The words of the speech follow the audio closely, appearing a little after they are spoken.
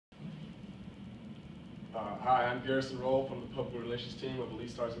Hi, I'm Garrison Roll from the Public Relations team of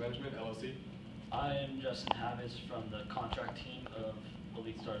Elite Stars Management, LLC. I am Justin Havis from the contract team of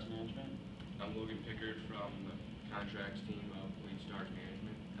Elite Stars Management. I'm Logan Pickard from the contracts team of Elite Stars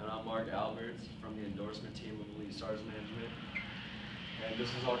Management. And I'm Mark Alberts from the endorsement team of Elite Stars Management. And this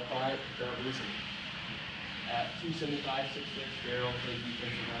is our client, Darryl Gleason. At 275-66, Darryl played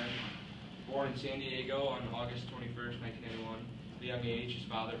defensive line. Born in San Diego on August 21st, 1991. At a young age, his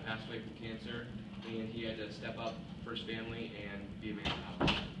father passed away from cancer, and he had to step up for his family and be a man of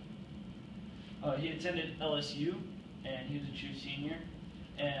the house. He attended LSU, and he was a true senior,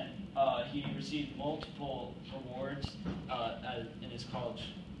 and he received multiple awards in his college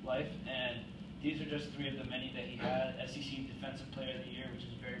life, and these are just three of the many that he had. SEC Defensive Player of the Year, which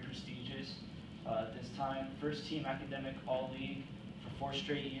is very prestigious at this time. First team academic All-League for 4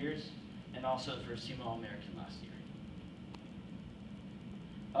 straight years, and also first team All-American last year.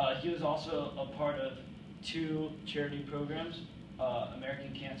 He was also a part of 2 charity programs,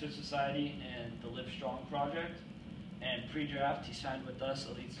 American Cancer Society and the Live Strong Project. And pre-draft, he signed with us,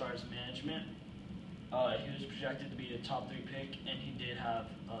 Elite Stars Management. He was projected to be a top 3 pick, and he did have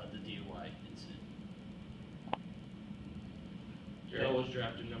the DUI incident. Darryl was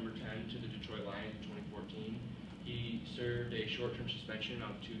drafted number 10 to the Detroit Lions in 2014. He served a short-term suspension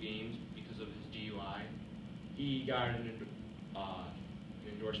of 2 games because of his DUI. He got an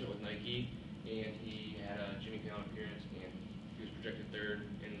endorsement with Nike, and he had a Jimmy Fallon appearance, and he was projected 3rd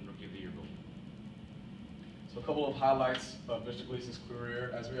in Rookie of the Year voting. So a couple of highlights of Mr. Gleason's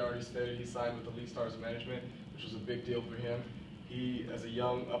career. As we already stated, he signed with Elite Stars Management, which was a big deal for him. He, as a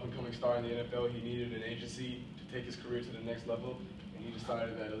young, up-and-coming star in the NFL, he needed an agency to take his career to the next level, and he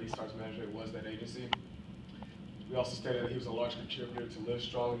decided that Elite Stars Management was that agency. We also stated that he was a large contributor to Live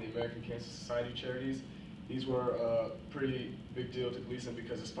Strong and the American Cancer Society charities. These were a pretty big deal to Gleason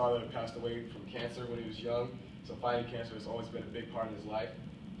because his father had passed away from cancer when he was young, so fighting cancer has always been a big part of his life.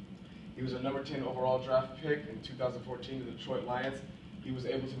 He was a number 10 overall draft pick in 2014 to the Detroit Lions. He was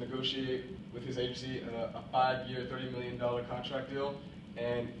able to negotiate with his agency a 5-year, $30 million contract deal,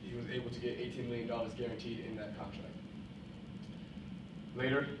 and he was able to get $18 million guaranteed in that contract.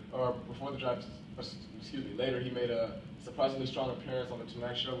 Later, or before the draft, later he made a surprisingly strong appearance on The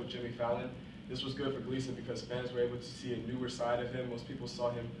Tonight Show with Jimmy Fallon. This was good for Gleason because fans were able to see a newer side of him. Most people saw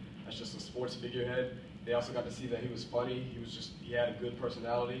him as just a sports figurehead. They also got to see that he was funny. He had a good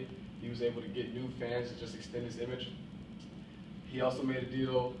personality. He was able to get new fans and just extend his image. He also made a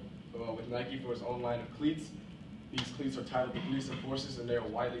deal with Nike for his own line of cleats. These cleats are titled the Gleason Forces, and they are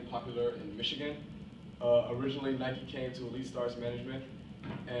widely popular in Michigan. Originally, Nike came to Elite Stars Management,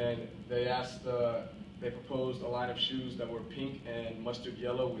 and they proposed a line of shoes that were pink and mustard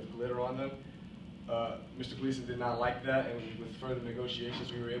yellow with glitter on them. Mr. Gleason did not like that, and with further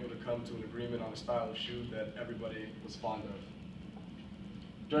negotiations, we were able to come to an agreement on a style of shoe that everybody was fond of.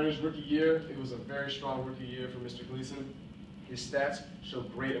 During his rookie year, it was a very strong rookie year for Mr. Gleason. His stats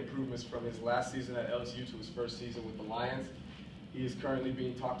showed great improvements from his last season at LSU to his first season with the Lions. He is currently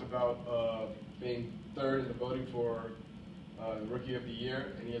being talked about being 3rd in the voting for Rookie of the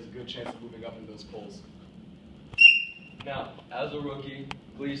Year, and he has a good chance of moving up in those polls. Now, as a rookie,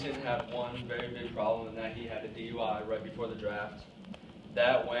 Gleason had one very big problem in that he had a DUI right before the draft.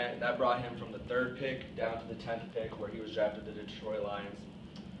 That brought him from the 3rd pick down to the 10th pick, where he was drafted to the Detroit Lions.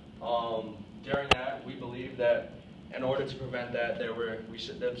 During that, we believe that in order to prevent that, there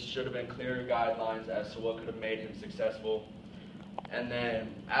should have been clear guidelines as to what could have made him successful. And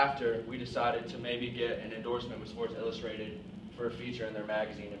then after, we decided to maybe get an endorsement with Sports Illustrated for a feature in their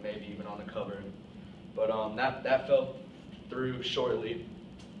magazine and maybe even on the cover. But that fell through shortly.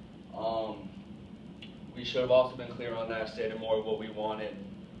 We should have also been clear on that, stated more of what we wanted,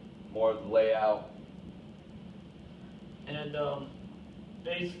 more of the layout. And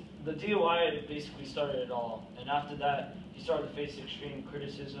the DUI basically started it all. And after that, he started to face extreme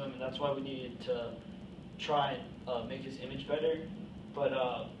criticism, and that's why we needed to try and make his image better. But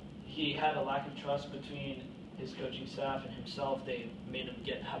he had a lack of trust between his coaching staff and himself. They made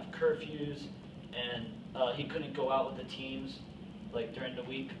him have curfews, and he couldn't go out with the teams like during the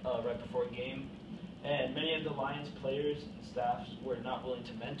week right before a game. And many of the Lions players and staffs were not willing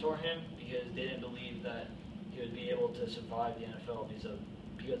to mentor him because they didn't believe that he would be able to survive the NFL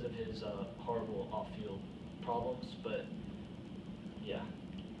because of his horrible off-field problems. But yeah.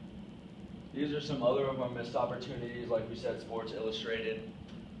 These are some other of our missed opportunities, like we said, Sports Illustrated.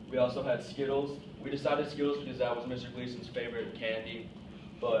 We also had Skittles. We decided Skittles because that was Mr. Gleason's favorite candy,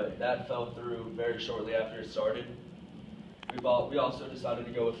 but that fell through very shortly after it started. We also decided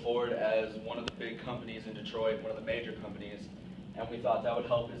to go with Ford as one of the big companies in Detroit, one of the major companies, and we thought that would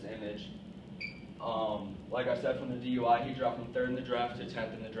help his image. Like I said, from the DUI, he dropped from 3rd in the draft to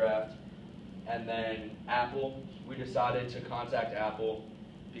 10th in the draft. And then Apple, we decided to contact Apple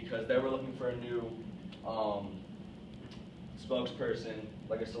because they were looking for a new spokesperson,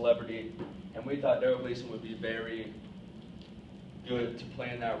 like a celebrity, and we thought Darryl Gleason would be very good to play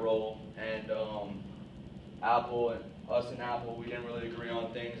in that role. And Apple and Apple, we didn't really agree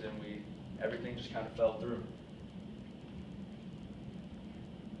on things, and everything just kind of fell through.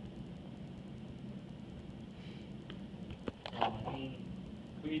 I mean,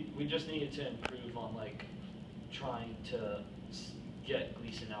 we just needed to improve on like trying to get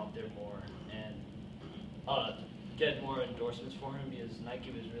Gleason out there more and get more endorsements for him, because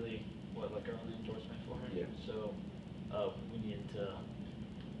Nike was really like our only endorsement for him. Yeah. So we needed to.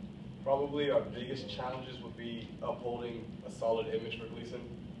 Probably our biggest challenges would be upholding a solid image for Gleason.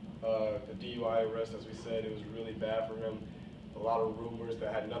 The DUI arrest, as we said, it was really bad for him. A lot of rumors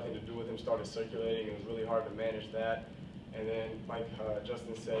that had nothing to do with him started circulating. It was really hard to manage that. And then, like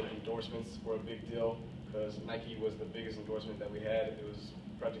Justin said, endorsements were a big deal because Nike was the biggest endorsement that we had. It was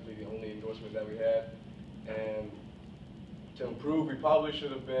practically the only endorsement that we had. And to improve, we probably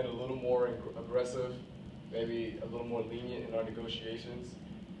should have been a little more aggressive, maybe a little more lenient in our negotiations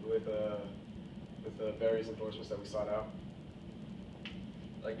with the various endorsements that we sought out.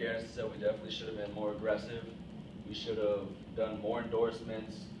 Like Darren said, we definitely should have been more aggressive. We should have done more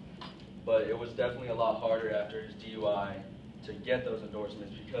endorsements, but it was definitely a lot harder after his DUI to get those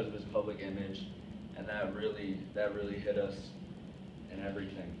endorsements because of his public image, and that really hit us in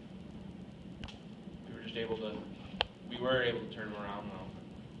everything. We were able to turn him around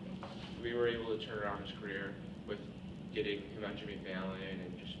though. We were able to turn around his career with getting him on Jimmy Fallon, and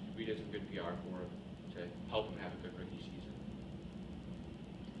we did some good PR for him to help him have a good rookie season.